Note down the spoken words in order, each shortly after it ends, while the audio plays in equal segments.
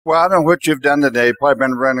Well, I don't know what you've done today. Probably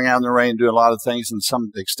been running out in the rain, doing a lot of things. And to some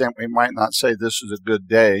extent, we might not say this is a good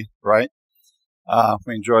day, right?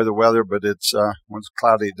 We enjoy the weather, but it's when it's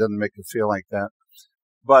cloudy, it doesn't make it feel like that.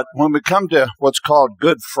 But when we come to what's called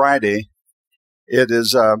Good Friday, it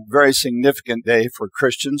is a very significant day for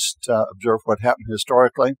Christians to observe what happened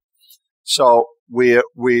historically. So we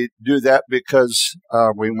do that because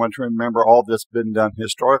we want to remember all that's been done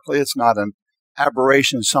historically. It's not an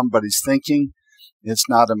aberration of somebody's thinking. It's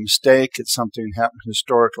not a mistake. It's something that happened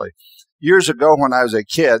historically. Years ago when I was a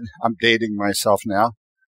kid, I'm dating myself now,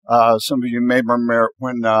 some of you may remember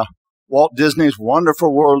when Walt Disney's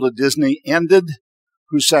Wonderful World of Disney ended.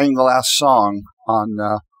 Who sang the last song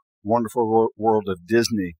on Wonderful World of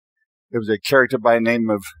Disney? It was a character by the name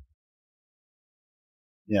of,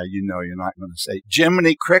 yeah, you know, you're not going to say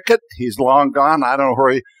Jiminy Cricket. He's long gone. I don't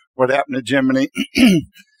know what happened to Jiminy.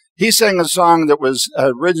 He sang a song that was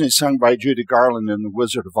originally sung by Judy Garland in The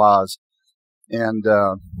Wizard of Oz. And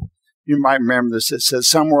you might remember this. It says,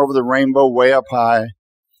 somewhere over the rainbow, way up high,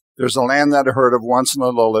 there's a land that I heard of once in a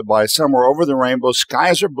lullaby. Somewhere over the rainbow,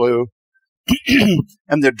 skies are blue,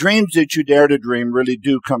 and the dreams that you dare to dream really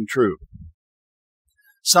do come true.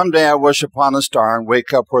 Someday I wish upon a star and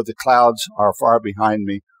wake up where the clouds are far behind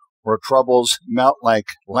me, where troubles melt like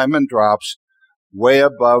lemon drops, way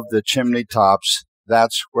above the chimney tops.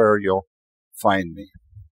 That's where you'll find me.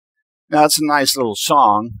 Now, it's a nice little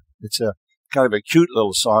song. It's a kind of a cute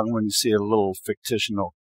little song when you see a little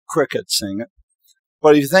fictional cricket sing it.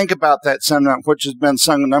 But if you think about that sentiment, which has been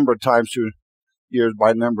sung a number of times through years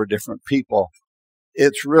by a number of different people,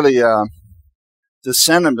 it's really, the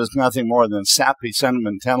sentiment is nothing more than sappy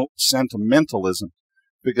sentimentalism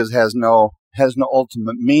because it has no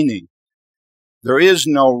ultimate meaning. There is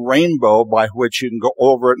no rainbow by which you can go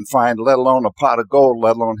over it and find, let alone a pot of gold,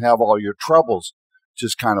 let alone have all your troubles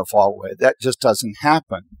just kind of fall away. That just doesn't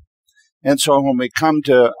happen. And so when we come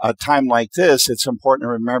to a time like this, it's important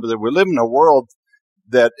to remember that we live in a world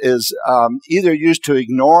that is either used to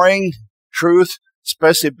ignoring truth,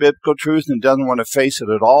 especially biblical truth, and doesn't want to face it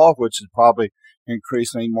at all, which is probably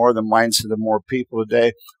increasingly more the mindset of more people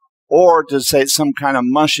today, or to say some kind of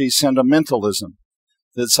mushy sentimentalism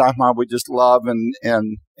that somehow we just love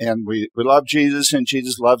and we love Jesus and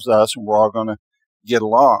Jesus loves us and we're all going to get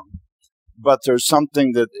along. But there's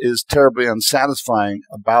something that is terribly unsatisfying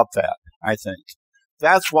about that, I think.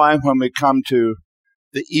 That's why when we come to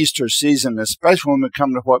the Easter season, especially when we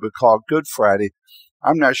come to what we call Good Friday,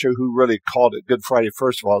 I'm not sure who really called it Good Friday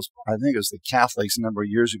first of all. I think it was the Catholics a number of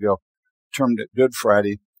years ago termed it Good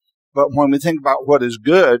Friday. But when we think about what is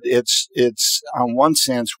good, it's on one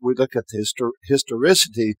sense, we look at the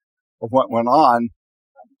historicity of what went on.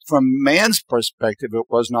 From man's perspective, it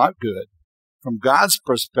was not good. From God's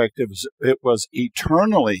perspective, it was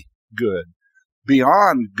eternally good,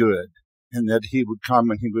 beyond good, and that he would come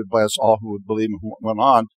and he would bless all who would believe in what went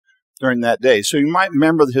on during that day. So you might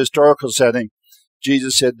remember the historical setting.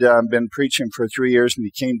 Jesus had been preaching for 3 years, and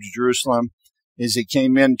he came to Jerusalem. As he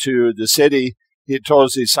came into the city, he had told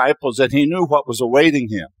his disciples that he knew what was awaiting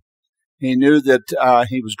him. He knew that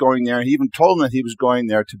he was going there. He even told them that he was going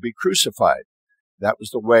there to be crucified. That was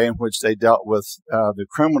the way in which they dealt with the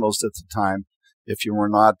criminals at the time. If you were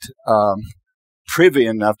not privy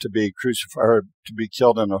enough to be crucified or to be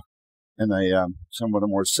killed in a somewhat a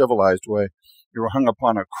more civilized way, you were hung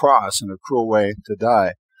upon a cross in a cruel way to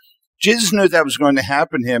die. Jesus knew that was going to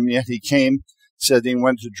happen to him, yet he came, said he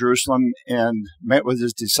went to Jerusalem and met with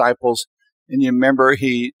his disciples. And you remember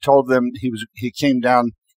he told them he came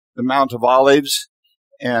down the Mount of Olives,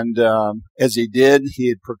 and as he did, he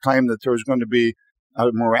had proclaimed that there was going to be a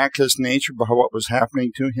miraculous nature by what was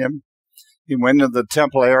happening to him. He went into the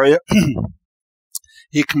temple area.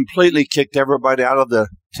 He completely kicked everybody out of the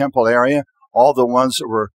temple area, all the ones that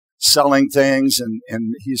were selling things,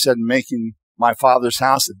 and he said, making my Father's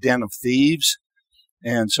house a den of thieves.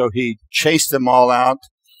 And so he chased them all out.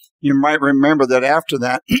 You might remember that after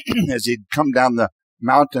that, as he'd come down the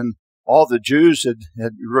mountain, all the Jews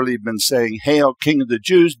had really been saying, "Hail, King of the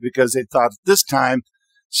Jews," because they thought at this time,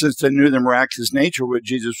 since they knew the miraculous nature of what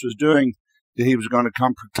Jesus was doing, that he was going to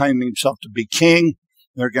come proclaiming himself to be king.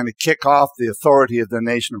 They're going to kick off the authority of the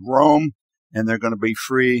nation of Rome, and they're going to be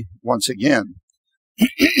free once again.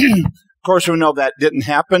 Of course, we know that didn't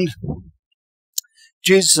happen.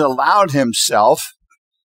 Jesus allowed himself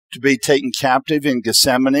to be taken captive in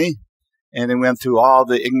Gethsemane, and he went through all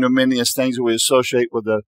the ignominious things that we associate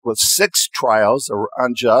with 6 trials that were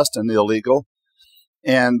unjust and illegal.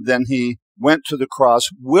 And then he went to the cross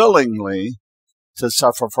willingly to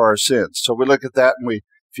suffer for our sins. So we look at that, and if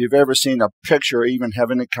you've ever seen a picture, or even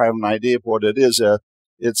have any kind of an idea of what it is,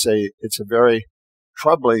 it's a very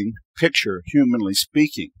troubling picture, humanly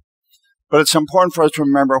speaking. But it's important for us to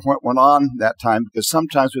remember what went on that time, because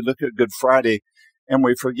sometimes we look at Good Friday and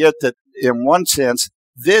we forget that, in one sense,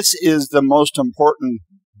 this is the most important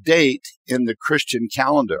date in the Christian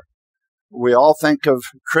calendar. We all think of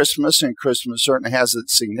Christmas, and Christmas certainly has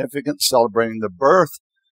its significance, celebrating the birth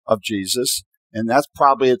of Jesus, and that's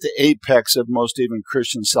probably at the apex of most even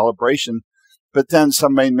Christian celebration. But then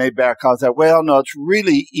somebody may back out that, well, no, it's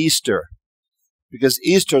really Easter, because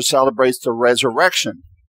Easter celebrates the resurrection.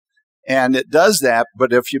 And it does that,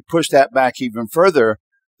 but if you push that back even further,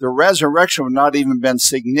 the resurrection would not even been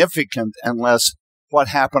significant unless what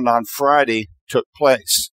happened on Friday took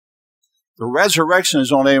place. The resurrection is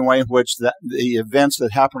the only way in which the events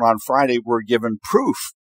that happened on Friday were given proof,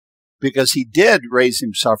 because he did raise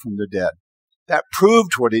himself from the dead. That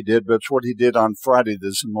proved what he did, but it's what he did on Friday that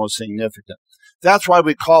is the most significant. That's why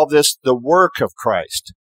we call this the work of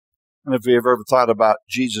Christ. And if you've ever thought about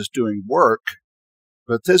Jesus doing work,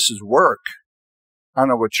 but this is work. I don't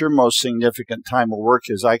know what your most significant time of work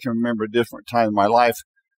is. I can remember a different time in my life.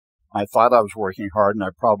 I thought I was working hard, and I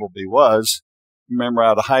probably was. Remember,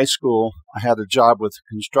 out of high school, I had a job with a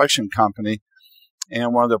construction company,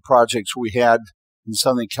 and one of the projects we had in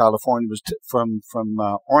Southern California was from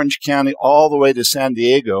Orange County all the way to San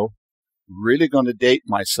Diego. Really going to date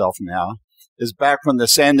myself now. Is back when the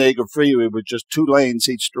San Diego freeway was just 2 lanes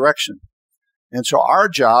each direction. And so our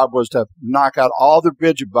job was to knock out all the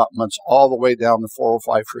bridge abutments all the way down the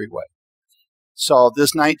 405 freeway. So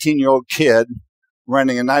this 19-year-old kid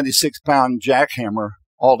running a 96-pound jackhammer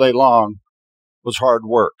all day long was hard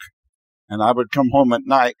work. And I would come home at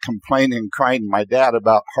night complaining and crying to my dad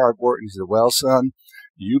about hard work. And he said, well, son,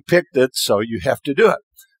 you picked it, so you have to do it.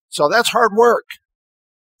 So that's hard work.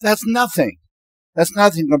 That's nothing. That's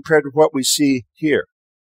nothing compared to what we see here.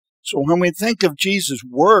 So when we think of Jesus'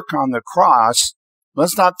 work on the cross,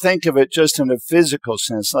 let's not think of it just in a physical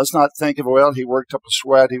sense. Let's not think of, well, he worked up a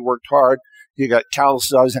sweat, he worked hard, he got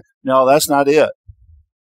calluses on his hand. No, that's not it.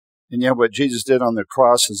 And yet what Jesus did on the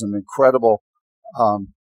cross is an incredible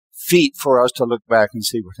feat for us to look back and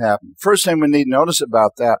see what happened. First thing we need to notice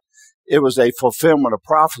about that, it was a fulfillment of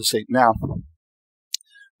prophecy. Now,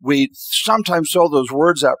 we sometimes throw those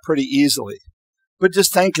words out pretty easily. But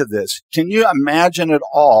just think of this. Can you imagine at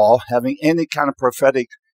all having any kind of prophetic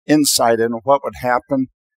insight into what would happen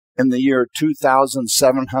in the year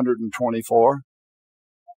 2724?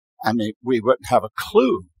 I mean, we wouldn't have a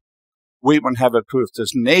clue. We wouldn't have a clue if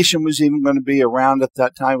this nation was even going to be around at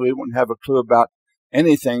that time. We wouldn't have a clue about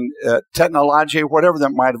anything, technology, whatever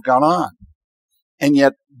that might have gone on. And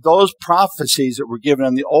yet those prophecies that were given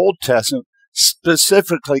in the Old Testament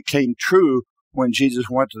specifically came true when Jesus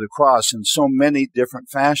went to the cross in so many different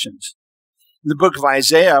fashions. In the book of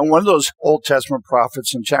Isaiah, one of those Old Testament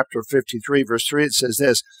prophets, in chapter 53, verse 3, it says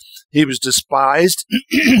this, he was despised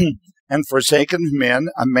and forsaken of men,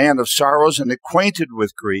 a man of sorrows and acquainted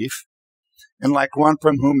with grief, and like one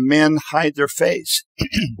from whom men hide their face.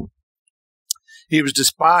 He was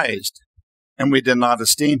despised, and we did not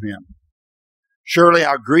esteem him. Surely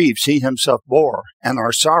our griefs he himself bore, and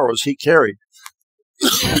our sorrows he carried.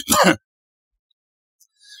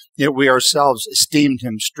 Yet we ourselves esteemed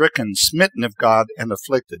him stricken, smitten of God, and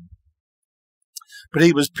afflicted. But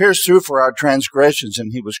he was pierced through for our transgressions,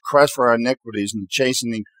 and he was crushed for our iniquities, and the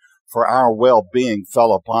chastening for our well-being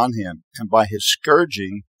fell upon him. And by his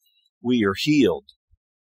scourging we are healed.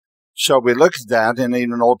 So we look at that in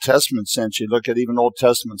even an Old Testament sense. You look at even Old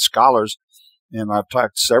Testament scholars, and I've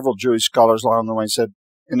talked to several Jewish scholars along the way and said,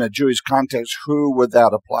 in a Jewish context, who would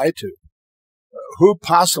that apply to? Who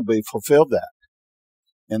possibly fulfilled that?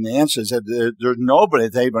 And the answer is that there's nobody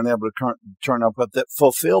they've been able to turn up with that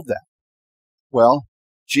fulfilled that. Well,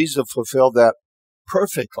 Jesus fulfilled that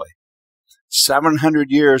perfectly. 700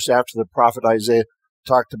 years after the prophet Isaiah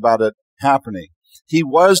talked about it happening. He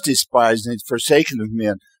was despised and forsaken of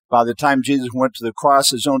men. By the time Jesus went to the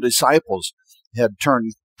cross, his own disciples had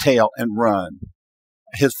turned tail and run.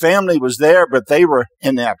 His family was there, but they were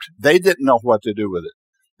inept. They didn't know what to do with it.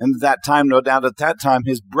 And at that time, no doubt at that time,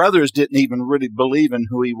 his brothers didn't even really believe in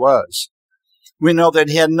who he was. We know that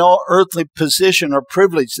he had no earthly position or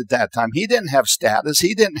privilege at that time. He didn't have status.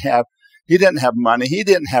 He didn't have money. He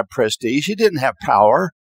didn't have prestige. He didn't have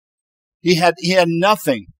power. He had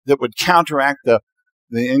nothing that would counteract the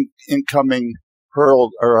incoming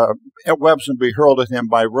weapons to be hurled at him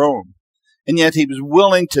by Rome. And yet he was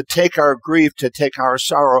willing to take our grief, to take our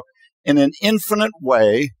sorrow in an infinite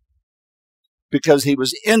way, because he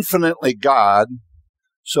was infinitely God,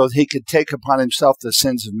 so that he could take upon himself the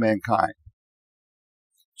sins of mankind.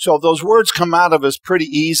 So those words come out of us pretty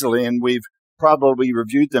easily, and we've probably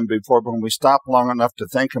reviewed them before, but when we stop long enough to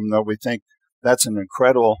think them, though, we think that's an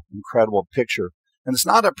incredible, incredible picture. And it's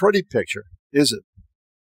not a pretty picture, is it?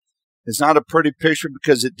 It's not a pretty picture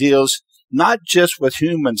because it deals not just with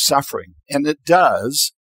human suffering, and it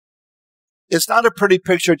does. It's not a pretty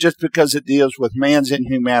picture just because it deals with man's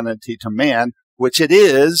inhumanity to man, which it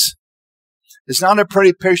is. It's not a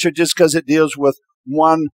pretty picture just because it deals with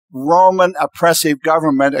one Roman oppressive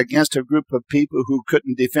government against a group of people who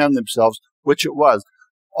couldn't defend themselves, which it was.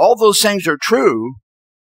 All those things are true,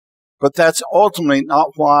 but that's ultimately not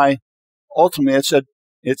why. Ultimately,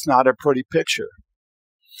 it's not a pretty picture.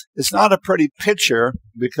 It's not a pretty picture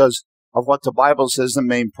because of what the Bible says the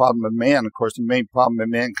main problem of man. Of course, the main problem of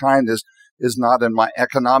mankind is not in my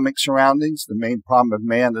economic surroundings. The main problem of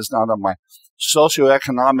man is not on my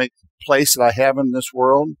socioeconomic place that I have in this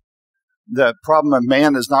world. The problem of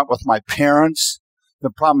man is not with my parents.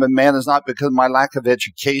 The problem of man is not because of my lack of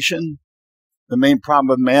education. The main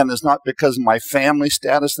problem of man is not because of my family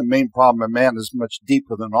status. The main problem of man is much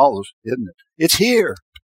deeper than all those, isn't it? It's here.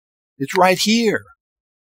 It's right here.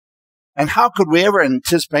 And how could we ever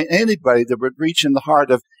anticipate anybody that would reach in the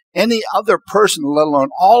heart of any other person, let alone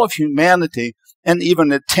all of humanity, and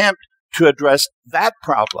even attempt to address that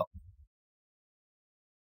problem?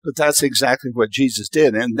 But that's exactly what Jesus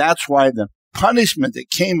did. And that's why the punishment that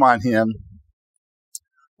came on him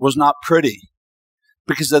was not pretty.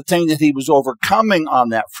 Because the thing that he was overcoming on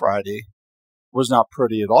that Friday was not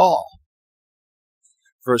pretty at all.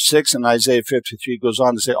 Verse 6 in Isaiah 53 goes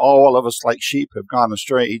on to say, all of us like sheep have gone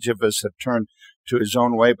astray. Each of us have turned to his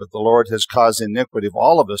own way, but the Lord has caused the iniquity of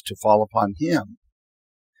all of us to fall upon him.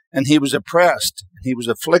 And he was oppressed, he was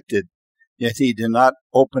afflicted, yet he did not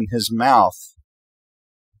open his mouth.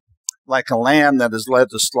 Like a lamb that is led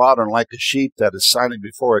to slaughter, and like a sheep that is silent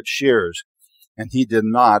before its shearers, and he did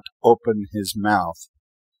not open his mouth.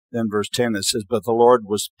 Then verse 10, it says, but the Lord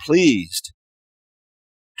was pleased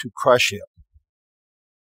to crush him.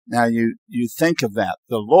 Now you think of that.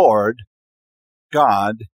 The Lord,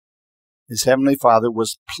 God, his heavenly Father,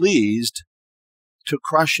 was pleased to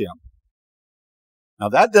crush him. Now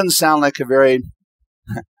that doesn't sound like a very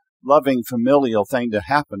loving, familial thing to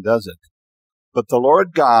happen, does it? But the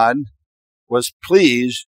Lord God was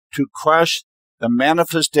pleased to crush the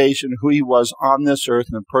manifestation of who he was on this earth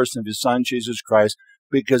in the person of his Son, Jesus Christ,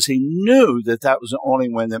 because he knew that that was the only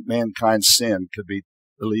way that mankind's sin could be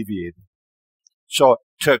alleviated. So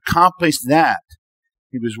to accomplish that,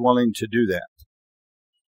 he was willing to do that.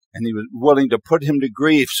 And he was willing to put him to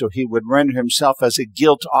grief so he would render himself as a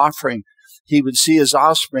guilt offering. He would see his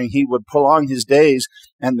offspring. He would prolong his days,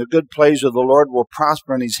 and the good pleasure of the Lord will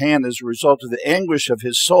prosper in his hand. As a result of the anguish of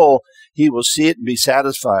his soul, he will see it and be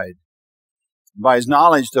satisfied. By his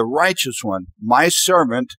knowledge, the righteous one, my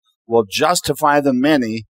servant, will justify the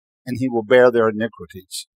many, and he will bear their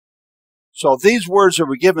iniquities. So these words that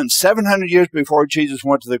were given 700 years before Jesus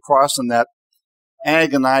went to the cross on that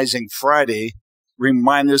agonizing Friday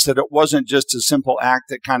remind us that it wasn't just a simple act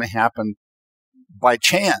that kind of happened by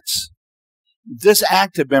chance. This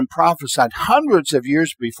act had been prophesied hundreds of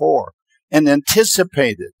years before and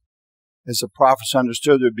anticipated, as the prophets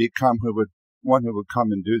understood there would become one who would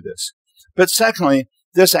come and do this. But secondly,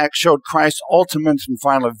 this act showed Christ's ultimate and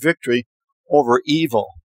final victory over evil.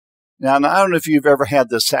 Now, I don't know if you've ever had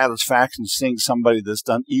the satisfaction of seeing somebody that's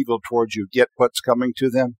done evil towards you get what's coming to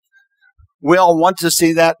them. We all want to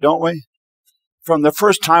see that, don't we? From the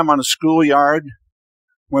first time on a schoolyard,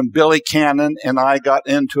 when Billy Cannon and I got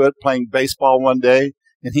into it playing baseball one day,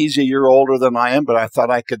 and he's a year older than I am, but I thought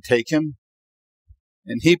I could take him.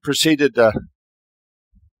 And he proceeded to,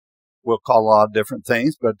 we'll call a lot of different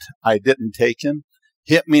things, but I didn't take him.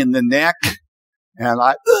 Hit me in the neck, and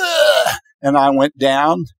I went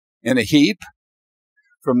down in a heap.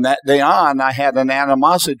 From that day on, I had an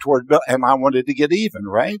animosity toward Bill, and I wanted to get even,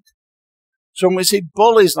 right? So when we see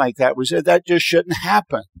bullies like that, we say that just shouldn't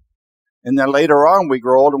happen. And then later on, we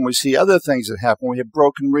grow old and we see other things that happen. We have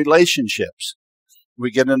broken relationships.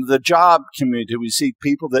 We get into the job community. We see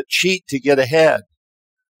people that cheat to get ahead.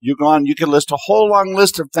 You can list a whole long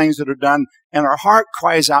list of things that are done, and our heart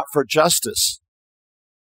cries out for justice.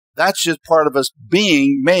 That's just part of us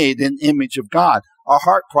being made in the image of God. Our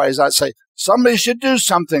heart cries out, say, somebody should do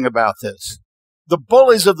something about this. The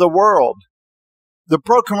bullies of the world, the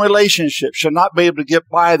broken relationships should not be able to get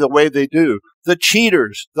by the way they do. The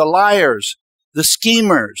cheaters, the liars, the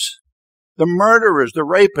schemers, the murderers, the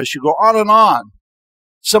rapists, you go on and on.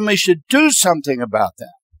 Somebody should do something about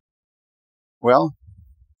that. Well,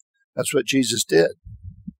 that's what Jesus did.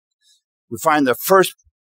 We find the first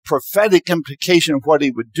prophetic implication of what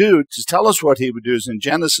he would do to tell us what he would do is in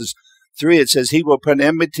Genesis 3, it says, he will put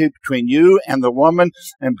enmity between you and the woman,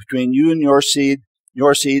 and between you and your seed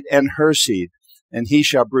and her seed. And he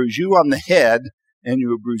shall bruise you on the head, and you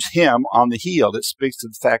will bruise him on the heel. It speaks to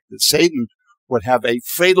the fact that Satan would have a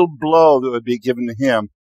fatal blow that would be given to him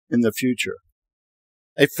in the future.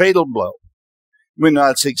 A fatal blow. We know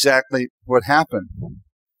that's exactly what happened.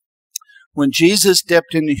 When Jesus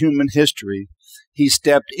stepped into human history, he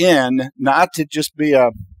stepped in not to just be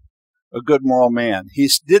a good moral man. He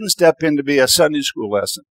didn't step in to be a Sunday school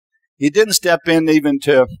lesson. He didn't step in even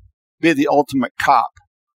to be the ultimate cop,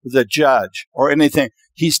 the judge, or anything.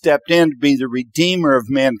 He stepped in to be the redeemer of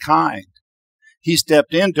mankind. He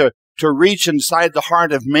stepped in to reach inside the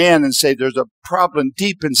heart of man and say, there's a problem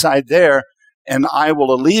deep inside there, and I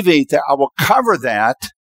will alleviate that. I will cover that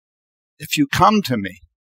if you come to me.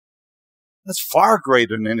 That's far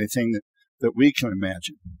greater than anything that we can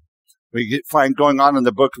imagine. We find going on in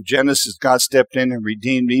the book of Genesis, God stepped in and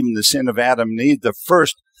redeemed even the sin of Adam and Eve, the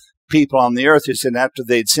first people on the earth. He said after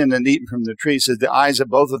they'd sinned and eaten from the tree, he said the eyes of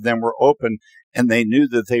both of them were open and they knew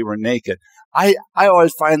that they were naked. I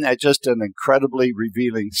always find that just an incredibly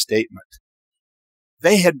revealing statement.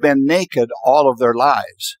 They had been naked all of their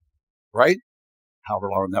lives, right? However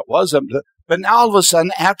long that was. But now all of a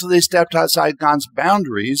sudden, after they stepped outside God's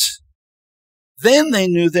boundaries, then they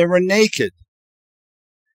knew they were naked.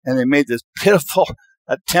 And they made this pitiful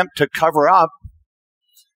attempt to cover up.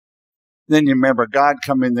 Then you remember God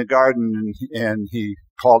come in the garden and he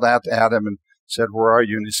called out to Adam and said, where are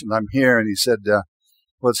you? And he said, I'm here. And he said,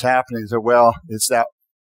 what's happening? He said, well, it's that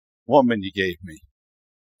woman you gave me.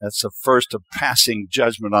 That's the first of passing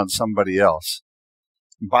judgment on somebody else.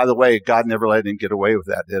 And by the way, God never let him get away with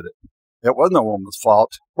that, did it? It wasn't the woman's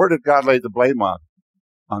fault. Where did God lay the blame on?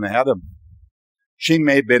 On Adam. She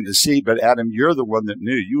may have been deceived, but Adam, you're the one that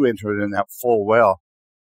knew. You entered in that full well.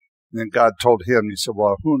 And then God told him, he said,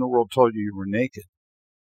 well, who in the world told you were naked?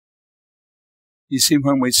 You see,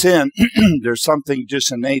 when we sin, there's something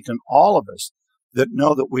just innate in all of us that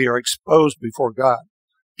know that we are exposed before God.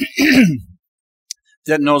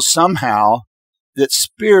 That knows somehow that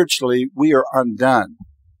spiritually we are undone.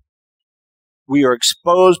 We are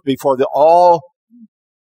exposed before the all-knowing,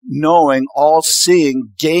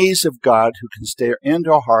 all-seeing gaze of God who can stare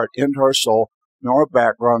into our heart, into our soul, in our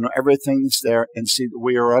background, everything that's there, and see that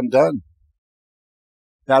we are undone.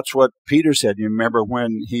 That's what Peter said. You remember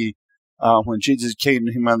when Jesus came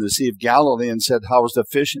to him on the Sea of Galilee and said, how was the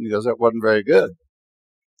fishing? He goes, that wasn't very good.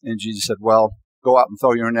 And Jesus said, well, go out and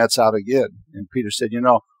throw your nets out again. And Peter said,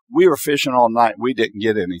 we were fishing all night. We didn't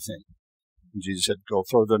get anything. And Jesus said, go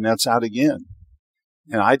throw the nets out again.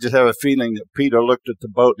 And I just have a feeling that Peter looked at the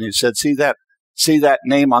boat and he said, see that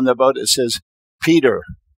name on the boat? It says Peter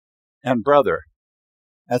and brother.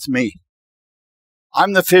 That's me.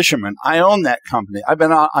 I'm the fisherman. I own that company.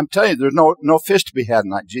 I'm telling you, there's no fish to be had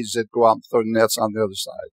tonight. Jesus said, go out and throw the nets on the other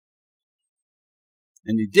side.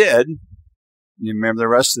 And he did. And you remember the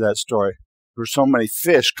rest of that story. There were so many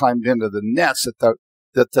fish climbed into the nets that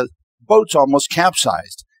the boats almost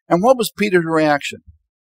capsized. And what was Peter's reaction?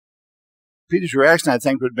 Peter's reaction, I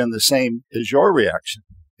think, would have been the same as your reaction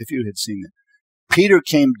if you had seen it. Peter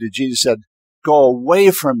came to Jesus and said, go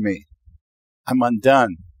away from me. I'm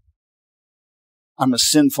undone. I'm a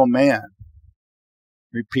sinful man.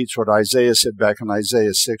 Repeats what Isaiah said back in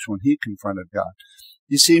Isaiah 6 when he confronted God.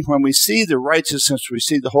 You see, when we see the righteousness, we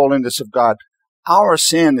see the holiness of God, our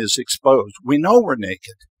sin is exposed. We know we're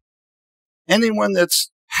naked. Anyone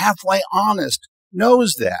that's halfway honest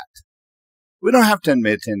knows that. We don't have to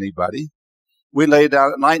admit to anybody. We lay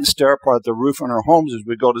down at night and stare up at the roof on our homes as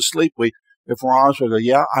we go to sleep. If we're honest, we go,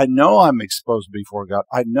 yeah, I know I'm exposed before God.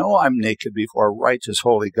 I know I'm naked before a righteous,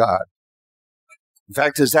 holy God. In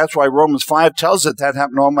fact, that's why Romans 5 tells us that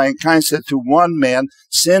happened to all mankind, said through one man,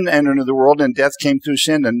 sin entered into the world, and death came through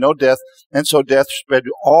sin, and no death, and so death spread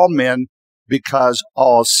to all men because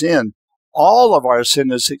all sin. All of our sin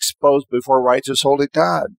is exposed before righteous, holy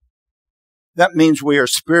God. That means we are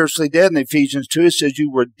spiritually dead. In Ephesians 2, it says,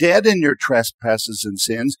 you were dead in your trespasses and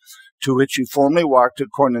sins, to which you formerly walked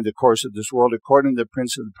according to the course of this world, according to the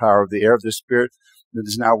prince of the power of the air, of the spirit that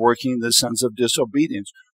is now working in the sons of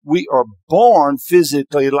disobedience. We are born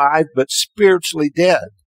physically alive, but spiritually dead.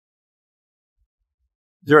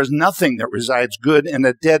 There is nothing that resides good in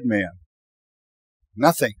a dead man.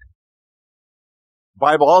 Nothing. The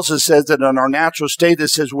Bible also says that in our natural state, it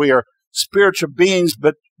says we are spiritual beings,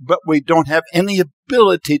 but we don't have any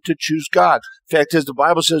ability to choose God. In fact, as the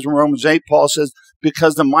Bible says in Romans 8, Paul says,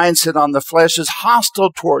 because the mindset on the flesh is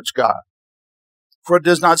hostile towards God. For it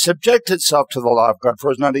does not subject itself to the law of God, for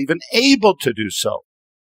it is not even able to do so.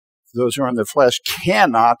 Those who are in the flesh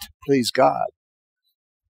cannot please God.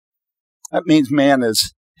 That means man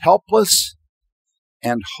is helpless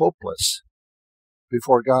and hopeless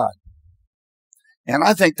before God. And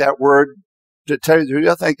I think that word, to tell you the truth,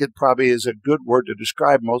 I think it probably is a good word to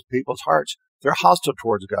describe most people's hearts. They're hostile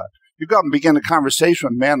towards God. You go up and begin a conversation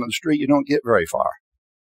with a man on the street, you don't get very far.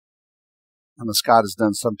 Unless God has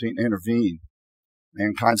done something to intervene.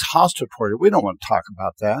 Mankind's hostile toward it. We don't want to talk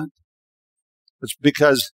about that. It's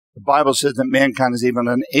because the Bible says that mankind is even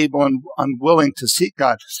unable and unwilling to seek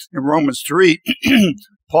God. In Romans 3,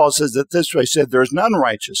 Paul says that this way, he said, there is none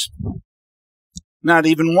righteous, not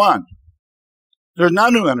even one. There is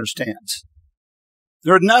none who understands.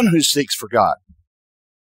 There is none who seeks for God.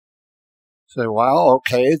 Say, well,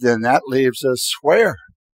 okay, then that leaves us where?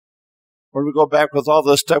 Where do we go back with all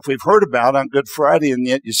this stuff we've heard about on Good Friday, and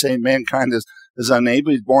yet you say mankind is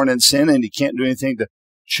unable, he's born in sin, and he can't do anything to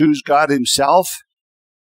choose God himself.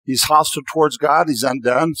 He's hostile towards God, he's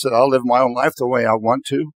undone, so I'll live my own life the way I want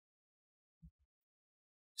to.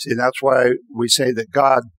 See, that's why we say that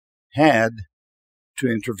God had to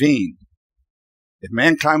intervene. If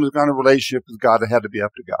mankind was going to have a relationship with God, it had to be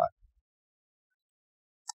up to God.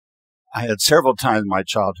 I had several times in my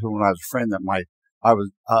childhood when I was a friend that I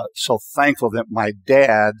was so thankful that my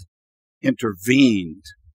dad intervened.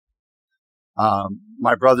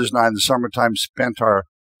 My brothers and I in the summertime spent our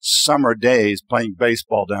summer days playing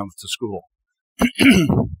baseball down at the school.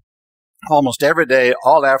 Almost every day,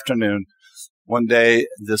 all afternoon. One day,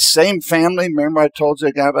 the same family, remember I told you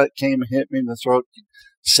a guy that came and hit me in the throat?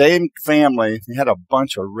 Same family, they had a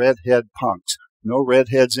bunch of redhead punks. No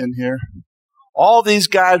redheads in here. All these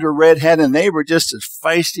guys were redheaded, and they were just as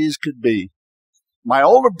feisty as could be. My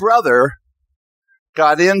older brother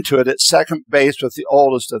got into it at second base with the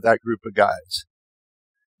oldest of that group of guys.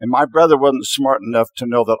 And my brother wasn't smart enough to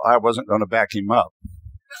know that I wasn't going to back him up.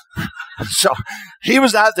 So he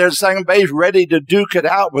was out there at second base ready to duke it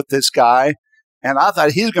out with this guy. And I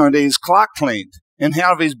thought he's going to get his clock cleaned and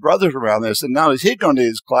have his brothers around there. I said, no, he's going to get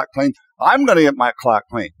his clock cleaned. I'm going to get my clock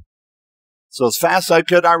cleaned. So as fast as I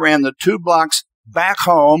could, I ran the 2 blocks back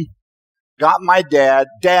home, got my dad.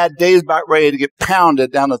 Dad, Dave's about ready to get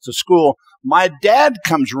pounded down at the school. My dad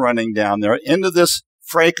comes running down there into this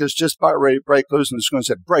fracas just about ready to break loose, and he's going to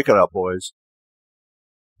say, break it up, boys.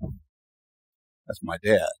 That's my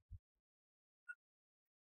dad.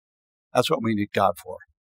 That's what we need God for.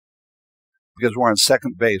 Because we're on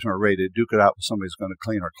second base and we're ready to duke it out with somebody who's going to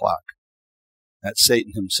clean our clock. That's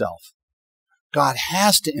Satan himself. God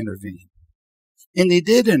has to intervene. And he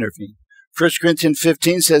did intervene. 1 Corinthians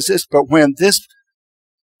 15 says this, but when this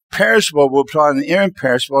perishable will put on the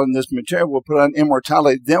imperishable, and this material will put on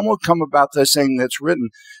immortality, then will come about this thing that's written,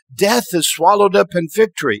 death is swallowed up in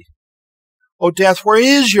victory. O death, where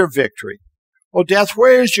is your victory? O death,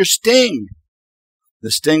 where is your sting?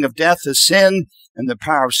 The sting of death is sin, and the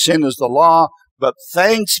power of sin is the law. But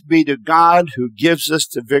thanks be to God who gives us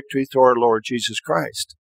the victory through our Lord Jesus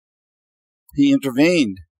Christ. He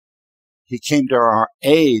intervened. He came to our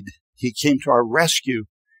aid. He came to our rescue.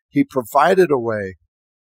 He provided a way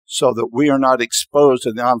so that we are not exposed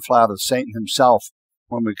to the onslaught of Satan himself.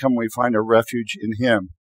 When we come, we find a refuge in him.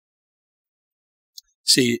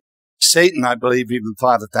 See, Satan, I believe, even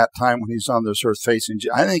thought at that time when he's on this earth facing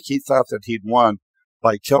Jesus, I think he thought that he'd won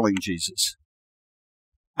by killing Jesus.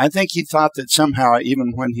 I think he thought that somehow,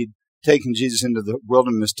 even when he'd taken Jesus into the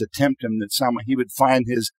wilderness to tempt him, that somehow he would find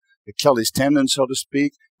his Achilles tendon, so to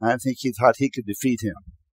speak. And I think he thought he could defeat him.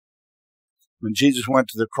 When Jesus went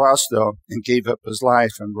to the cross, though, and gave up his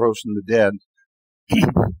life and rose from the dead,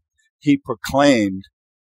 he proclaimed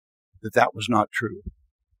that that was not true.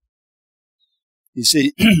 You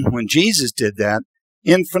see, when Jesus did that,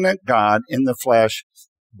 infinite God in the flesh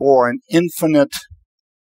bore an infinite,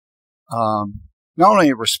 not only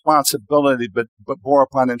a responsibility, but bore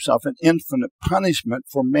upon himself an infinite punishment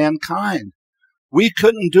for mankind. We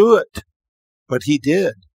couldn't do it, but he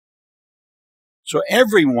did. So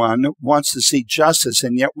everyone wants to see justice,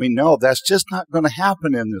 and yet we know that's just not going to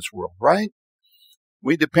happen in this world, right?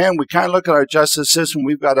 We kind of look at our justice system.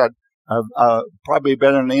 We've got probably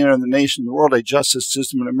better than any other nation in the world, a justice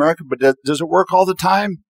system in America, but does it work all the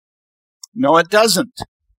time? No, it doesn't.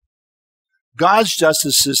 God's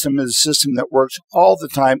justice system is a system that works all the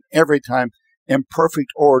time, every time, in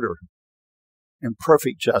perfect order, in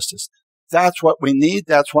perfect justice. That's what we need.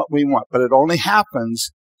 That's what we want. But it only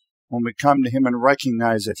happens when we come to him and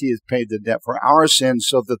recognize that he has paid the debt for our sins,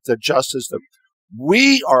 so that the justice that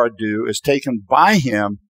we are due is taken by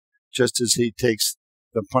him, just as he takes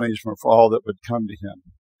the punishment for all that would come to him.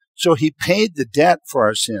 So he paid the debt for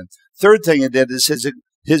our sins. Third thing he did is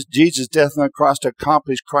his Jesus' death on the cross to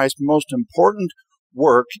accomplish Christ's most important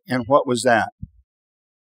work. And what was that?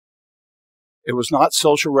 It was not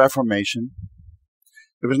social reformation.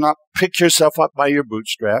 It was not pick yourself up by your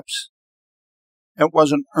bootstraps. It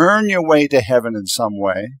wasn't earn your way to heaven in some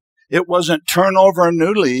way. It wasn't turn over a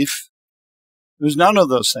new leaf. It was none of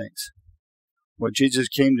those things. What Jesus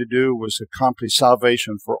came to do was accomplish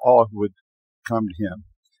salvation for all who would come to him.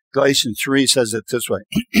 Galatians 3 says it this way.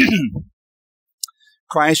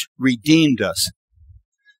 Christ redeemed us.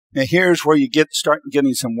 Now here's where you start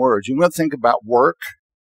getting some words. You want to think about work?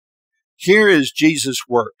 Here is Jesus'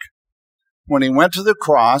 work. When he went to the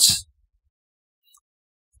cross,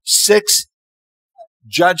 6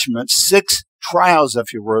 judgments, 6 trials,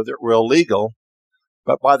 if you were, that were illegal.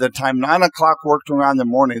 But by the time 9 o'clock worked around in the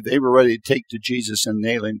morning, they were ready to take to Jesus and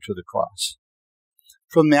nail him to the cross.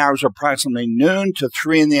 From the hours of approximately noon to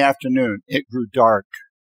 3 in the afternoon, it grew dark.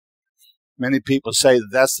 Many people say that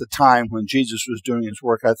that's the time when Jesus was doing his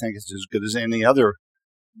work. I think it's as good as any other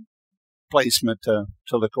placement to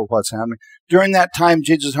look at what's happening. During that time,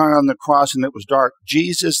 Jesus hung on the cross and it was dark.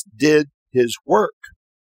 Jesus did his work.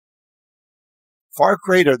 Far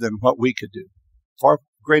greater than what we could do. Far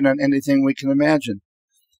greater than anything we can imagine.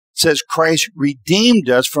 It says Christ redeemed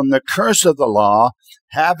us from the curse of the law,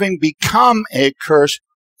 having become a curse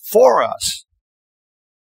for us.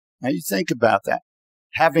 Now you think about that.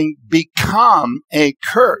 Having become a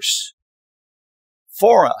curse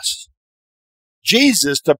for us.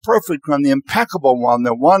 Jesus, the perfect one, the impeccable one,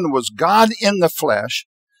 the one who was God in the flesh,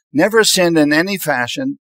 never sinned in any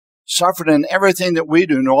fashion, suffered in everything that we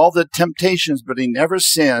do, knew all the temptations, but he never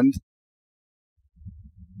sinned.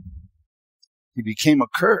 He became a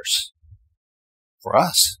curse for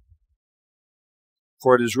us.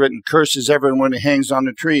 For it is written, cursed is everyone who hangs on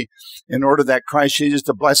a tree, in order that Christ Jesus,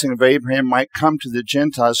 the blessing of Abraham, might come to the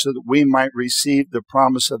Gentiles so that we might receive the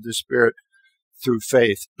promise of the Spirit through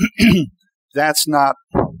faith. That's not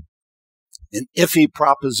an iffy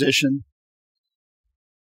proposition.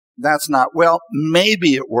 That's not, well,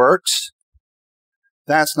 maybe it works.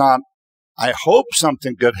 That's not, I hope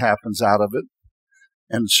something good happens out of it.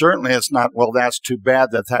 And certainly it's not, well, that's too bad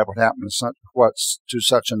that would happen to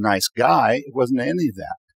such a nice guy. It wasn't any of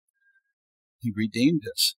that. He redeemed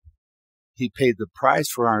us. He paid the price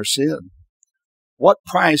for our sin. What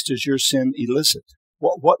price does your sin elicit?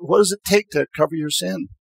 What does it take to cover your sin?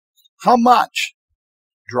 How much?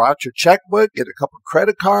 Draw out your checkbook, get a couple of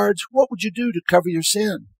credit cards. What would you do to cover your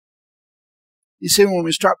sin? You see, when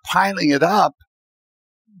we start piling it up,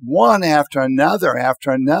 one after another,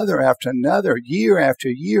 year after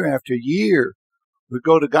year after year, we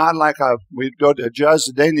go to God we'd go to a judge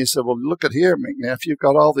today and he said, well, look at here, McNeff, you've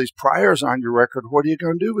got all these priors on your record. What are you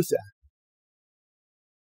going to do with that?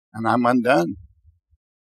 And I'm undone.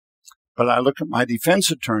 But I look at my defense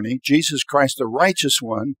attorney, Jesus Christ, the righteous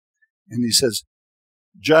one, and he says,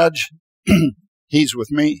 Judge, he's with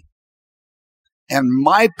me. And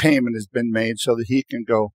my payment has been made so that he can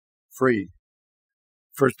go free.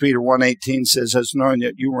 1 Peter 1:18 says, as knowing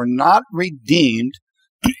that you were not redeemed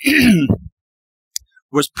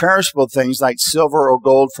with perishable things like silver or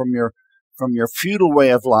gold from your feudal way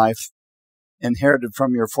of life, inherited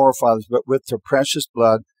from your forefathers, but with the precious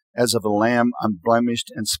blood as of a lamb,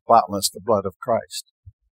 unblemished and spotless, the blood of Christ.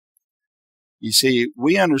 You see,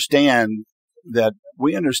 we understand the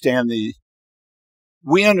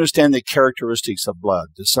characteristics of blood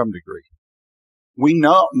to some degree. We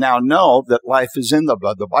now know that life is in the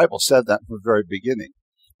blood. The Bible said that from the very beginning.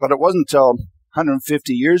 But it wasn't until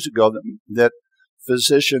 150 years ago that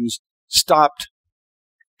physicians stopped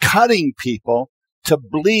cutting people to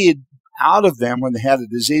bleed out of them when they had a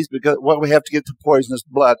disease because, well, we have to get the poisonous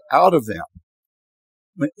blood out of them.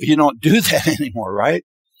 You don't do that anymore, right?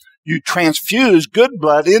 You transfuse good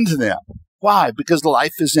blood into them. Why? Because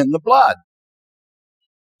life is in the blood.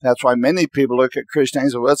 That's why many people look at Christianity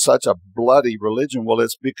and say, well, it's such a bloody religion. Well,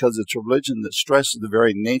 it's because it's a religion that stresses the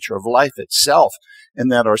very nature of life itself,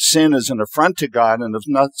 and that our sin is an affront to God, and if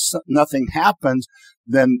nothing happens,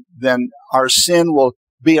 then our sin will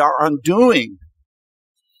be our undoing.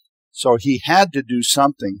 So he had to do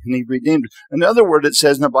something, and he redeemed us. Another word it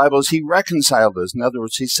says in the Bible is he reconciled us. In other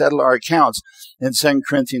words, he settled our accounts. In 2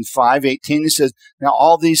 Corinthians 5:18, he says, now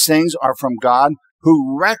all these things are from God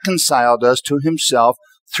who reconciled us to himself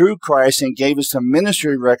through Christ and gave us the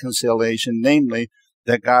ministry of reconciliation, namely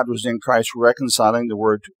that God was in Christ reconciling the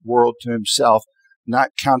world to himself,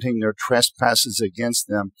 not counting their trespasses against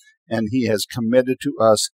them, and he has committed to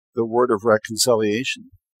us the word of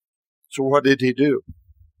reconciliation. So what did he do?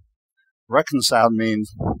 Reconciled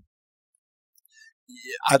means,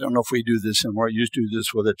 I don't know if we do this anymore. We used to do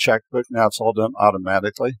this with a checkbook. Now it's all done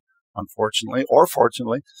automatically, unfortunately, or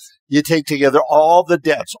fortunately. You take together all the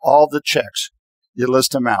debts, all the checks. You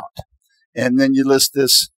list them out. And then you list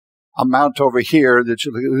this amount over here that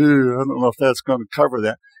you're like, I don't know if that's going to cover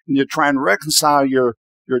that. And you try and reconcile your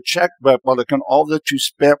checkbook by looking at all that you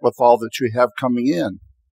spent with all that you have coming in.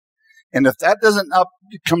 And if that doesn't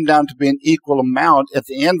come down to be an equal amount at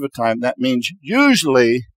the end of the time, that means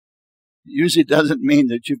usually doesn't mean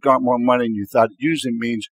that you've got more money than you thought. It usually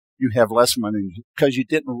means you have less money because you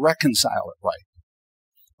didn't reconcile it right.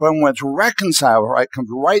 But when it's reconciled right, it comes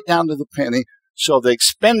right down to the penny, so the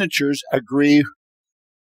expenditures agree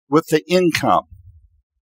with the income.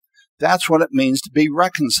 That's what it means to be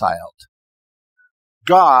reconciled.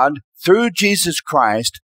 God, through Jesus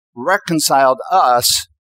Christ, reconciled us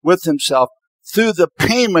with himself through the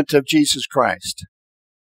payment of Jesus Christ.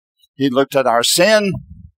 He looked at our sin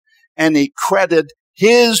and he credited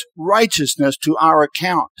his righteousness to our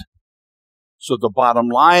account. So the bottom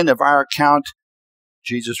line of our account,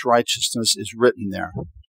 Jesus' righteousness is written there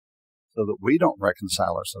so that we don't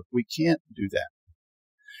reconcile ourselves. We can't do that.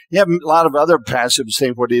 You have a lot of other passages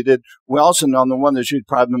saying what he did. We also know the one that's used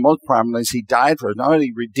probably the most prominently is he died for us. Not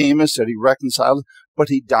only redeemed us, that he reconciled us, but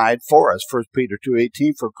he died for us. 1 Peter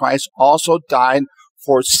 2:18, for Christ also died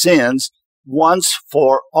for sins once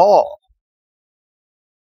for all,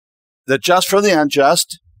 the just for the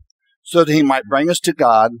unjust, so that he might bring us to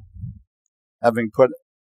God, having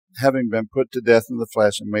been put to death in the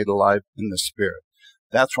flesh and made alive in the spirit.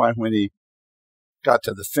 That's why when he got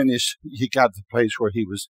to the place where he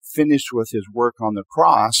was finished with his work on the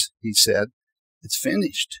cross, he said, it's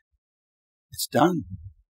finished. It's done.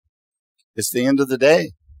 It's the end of the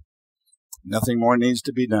day. Nothing more needs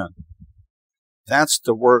to be done. That's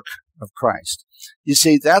the work of Christ. You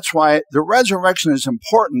see, that's why the resurrection is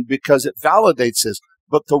important, because it validates this.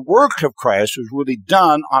 But the work of Christ was really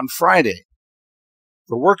done on Friday.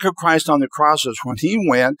 The work of Christ on the cross is when he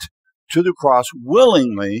went to the cross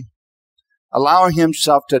willingly, allowing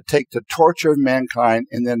himself to take the torture of mankind,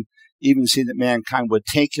 and then even see that mankind would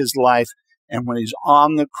take his life. And when he's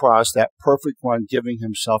on the cross, that perfect one giving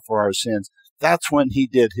himself for our sins, that's when he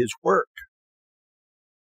did his work.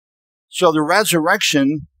 So the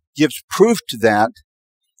resurrection gives proof to that.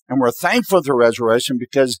 And we're thankful for the resurrection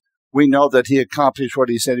because we know that he accomplished what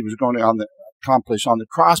he said he was going to accomplish on the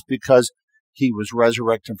cross, because he was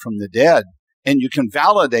resurrected from the dead. And you can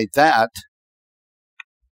validate that.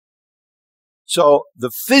 So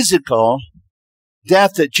the physical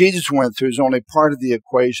death that Jesus went through is only part of the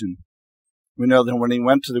equation. We know that when he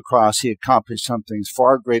went to the cross, he accomplished something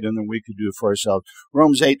far greater than we could do for ourselves.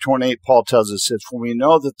 Romans 8:28, Paul tells us this, for we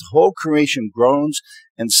know that the whole creation groans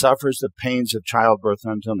and suffers the pains of childbirth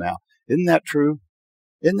until now. Isn't that true?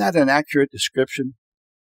 Isn't that an accurate description?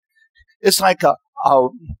 It's like a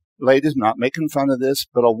ladies, not making fun of this,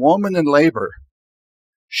 but a woman in labor.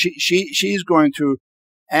 She's going through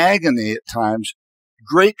agony at times,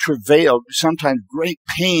 great travail, sometimes great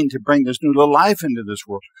pain to bring this new little life into this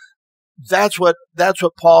world. That's what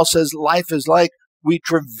Paul says life is like. We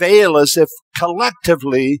travail as if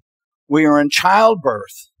collectively we are in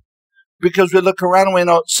childbirth, because we look around and we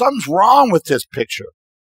know something's wrong with this picture.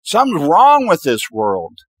 Something's wrong with this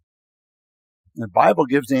world. The Bible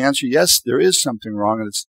gives the answer, yes, there is something wrong, and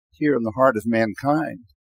it's here in the heart of mankind.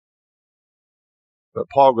 But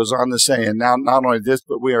Paul goes on to say, and now not only this,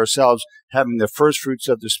 but we ourselves, having the first fruits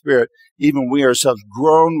of the Spirit, even we ourselves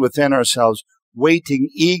groan within ourselves, waiting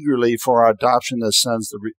eagerly for our adoption as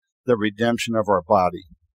sons, the redemption of our body.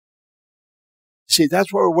 See,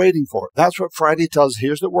 that's what we're waiting for. That's what Friday tells us.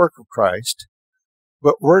 Here's the work of Christ.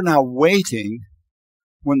 But we're now waiting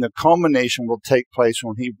when the culmination will take place,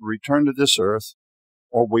 when he will return to this earth,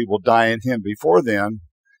 or we will die in him before then,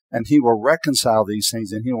 and he will reconcile these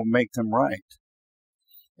things and he will make them right.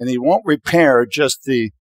 And he won't repair just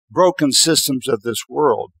the broken systems of this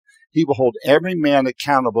world. He will hold every man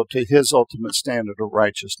accountable to his ultimate standard of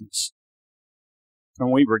righteousness.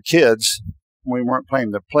 When we were kids, when we weren't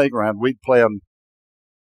playing the playground, we'd play on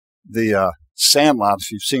the sandlot.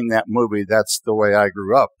 If you've seen that movie, that's the way I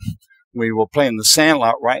grew up. We were playing the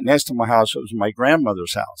sandlot right next to my house. It was my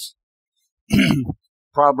grandmother's house.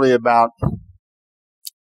 Probably about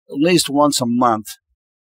at least once a month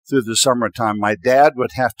through the summertime, my dad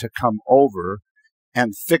would have to come over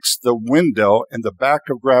and fix the window in the back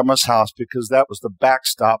of Grandma's house, because that was the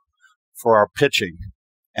backstop for our pitching.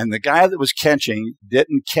 And the guy that was catching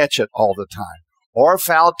didn't catch it all the time. Or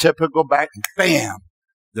foul tip would go back and bam,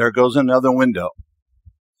 there goes another window.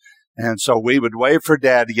 And so we would wait for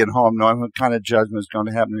Dad to get home, knowing what kind of judgment is going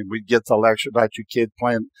to happen. We'd get the lecture about your kid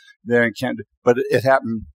playing there and can't do. But it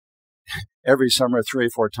happened every summer, 3 or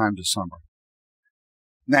 4 times a summer.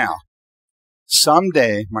 Now,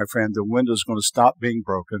 someday, my friend, the window's going to stop being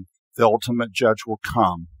broken. The ultimate judge will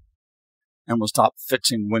come. and will stop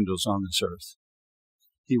fixing windows on this earth.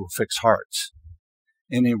 He will fix hearts,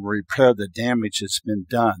 and he will repair the damage that's been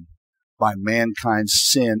done by mankind's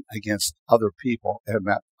sin against other people and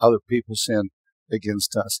other people's sin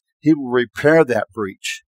against us. He will repair that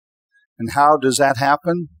breach. And how does that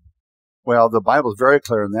happen? Well, the Bible is very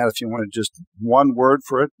clear in that. If you want just one word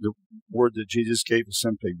for it, the word that Jesus gave is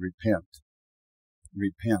simply repent.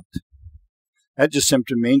 Repent. That just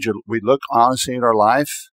simply means we look honestly at our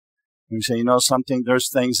life and we say, you know something,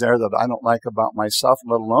 there's things there that I don't like about myself,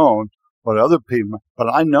 let alone what other people,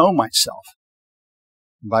 but I know myself.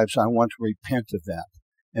 The Bible says I want to repent of that.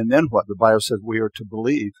 And then what? The Bible says we are to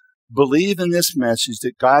believe. Believe in this message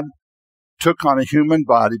that God took on a human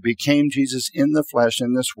body, became Jesus in the flesh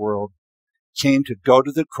in this world, came to go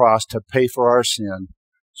to the cross to pay for our sin,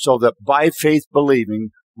 so that by faith believing,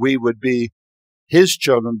 we would be his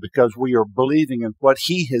children because we are believing in what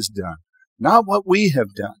he has done. Not what we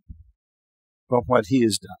have done, but what he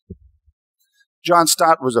has done. John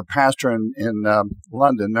Stott was a pastor in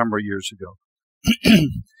London a number of years ago.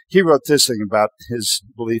 He wrote this thing about his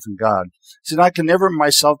belief in God. He said, I can never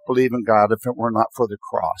myself believe in God if it were not for the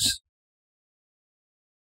cross.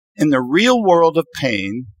 In the real world of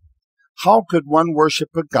pain, how could one worship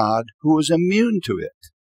a God who is immune to it?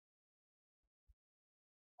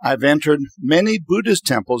 I've entered many Buddhist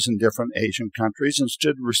temples in different Asian countries and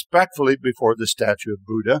stood respectfully before the statue of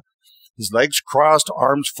Buddha, his legs crossed,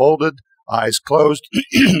 arms folded, eyes closed,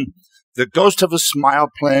 the ghost of a smile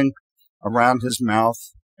playing around his mouth,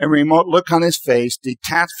 a remote look on his face,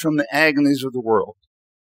 detached from the agonies of the world.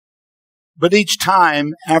 But each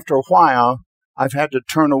time, after a while, I've had to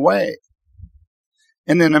turn away.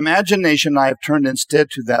 And in imagination, I have turned instead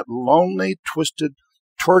to that lonely, twisted,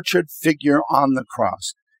 tortured figure on the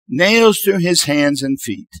cross, nails through his hands and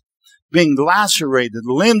feet, being lacerated,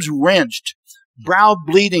 limbs wrenched, brow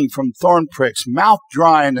bleeding from thorn pricks, mouth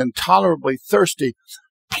dry and intolerably thirsty,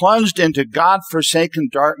 plunged into God-forsaken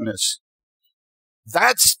darkness.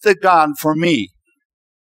 That's the God for me.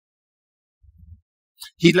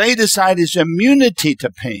 He laid aside his immunity to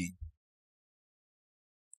pain.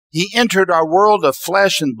 He entered our world of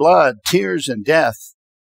flesh and blood, tears and death.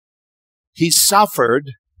 He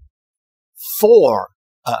suffered for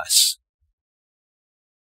us.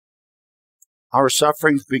 Our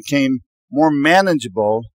sufferings became more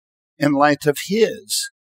manageable in light of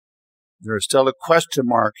his. There is still a question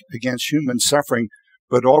mark against human suffering,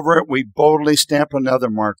 but over it we boldly stamp another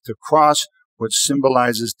mark, the cross, which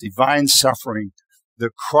symbolizes divine suffering.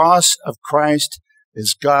 The cross of Christ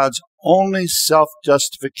is God's only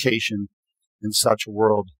self-justification in such a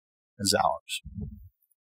world as ours.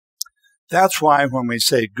 That's why when we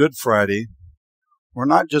say Good Friday, we're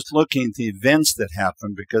not just looking at the events that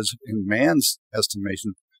happened, because in man's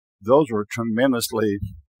estimation, those were tremendously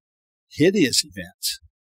hideous events.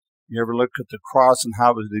 You ever look at the cross and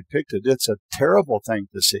how it was depicted? It's a terrible thing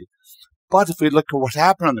to see. But if we look at what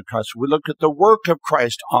happened on the cross, we look at the work of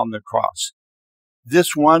Christ on the cross.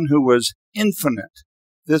 This one who was infinite,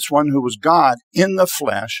 this one who was God in the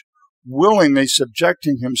flesh, willingly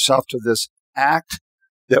subjecting himself to this act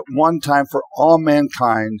that one time for all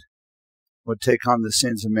mankind would take on the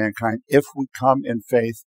sins of mankind if we come in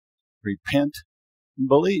faith, repent, and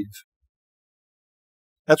believe.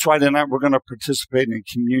 That's why tonight we're going to participate in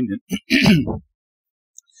communion.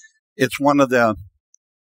 It's one of the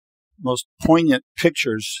most poignant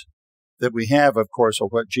pictures that we have, of course, of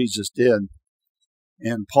what Jesus did.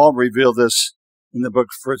 And Paul revealed this in the book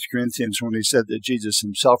of 1 Corinthians when he said that Jesus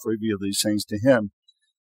himself revealed these things to him.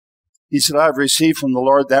 He said, I have received from the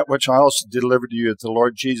Lord that which I also delivered to you, that the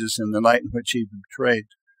Lord Jesus, in the night in which he was betrayed,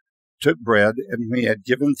 took bread, and when he had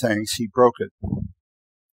given thanks, he broke it.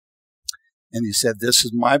 And he said, this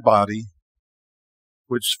is my body,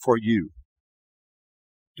 which is for you.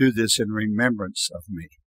 Do this in remembrance of me.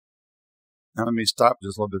 Now let me stop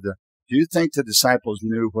just a little bit there. Do you think the disciples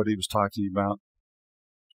knew what he was talking about?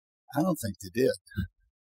 I don't think they did.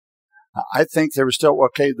 I think they were still,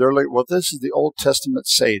 okay, they're like, well, this is the Old Testament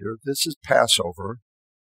Seder. This is Passover.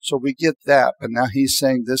 So we get that. But now he's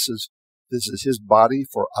saying this is his body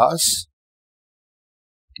for us.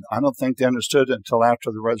 I don't think they understood it until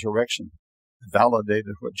after the resurrection. It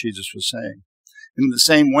validated what Jesus was saying. In the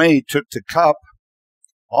same way, he took the cup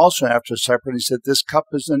also after supper, and he said, this cup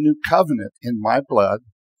is the new covenant in my blood.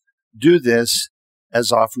 Do this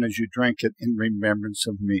as often as you drink it in remembrance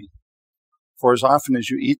of me. For as often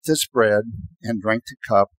as you eat this bread and drink the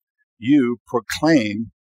cup, you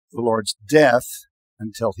proclaim the Lord's death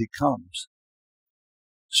until he comes.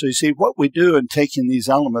 So you see, what we do in taking these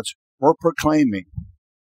elements, we're proclaiming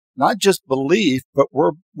not just belief, but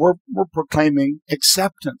we're proclaiming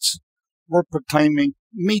acceptance. we're proclaiming,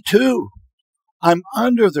 me too. I'm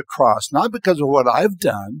under the cross, not because of what I've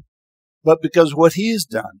done, but because of what he's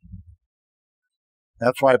done.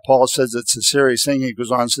 That's why Paul says it's a serious thing. He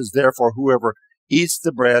goes on and says, therefore, whoever eats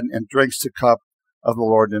the bread and drinks the cup of the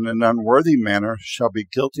Lord in an unworthy manner shall be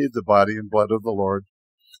guilty of the body and blood of the Lord.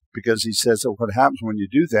 Because he says that what happens when you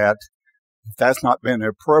do that, if that's not been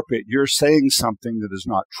appropriate, you're saying something that is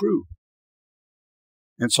not true.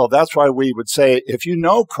 And so that's why we would say, if you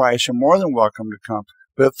know Christ, you're more than welcome to come.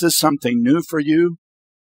 But if this is something new for you,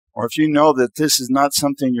 or if you know that this is not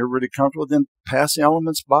something you're really comfortable with, then pass the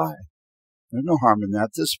elements by. There's no harm in that.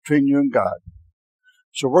 This is between you and God.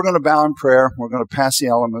 So we're going to bow in prayer. We're going to pass the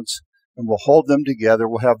elements, and we'll hold them together.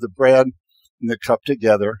 We'll have the bread and the cup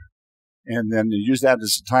together, and then use that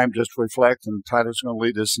as a time just to reflect. And Tyler's going to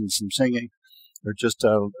lead us in some singing, or just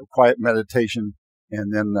a quiet meditation,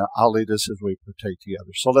 and then I'll lead us as we partake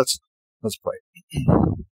together. So let's pray.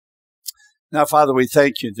 Now, Father, we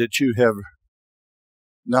thank you that you have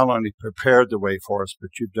not only prepared the way for us, but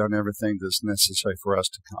you've done everything that's necessary for us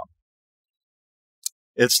to come.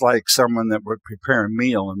 It's like someone that would prepare a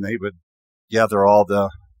meal, and they would gather all the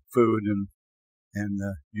food and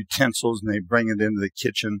the utensils, and they bring it into the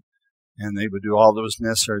kitchen, and they would do all that was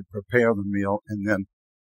necessary to prepare the meal, and then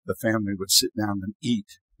the family would sit down and eat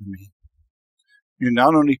the meal. You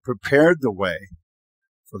not only prepared the way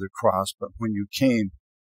for the cross, but when you came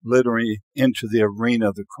literally into the arena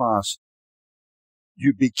of the cross,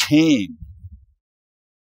 you became,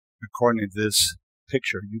 according to this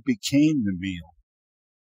picture, you became the meal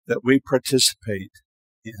that we participate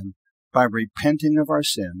in by repenting of our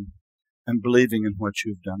sin and believing in what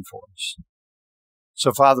you've done for us.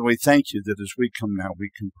 So, Father, we thank you that as we come now, we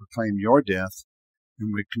can proclaim your death,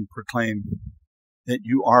 and we can proclaim that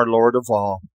you are Lord of all,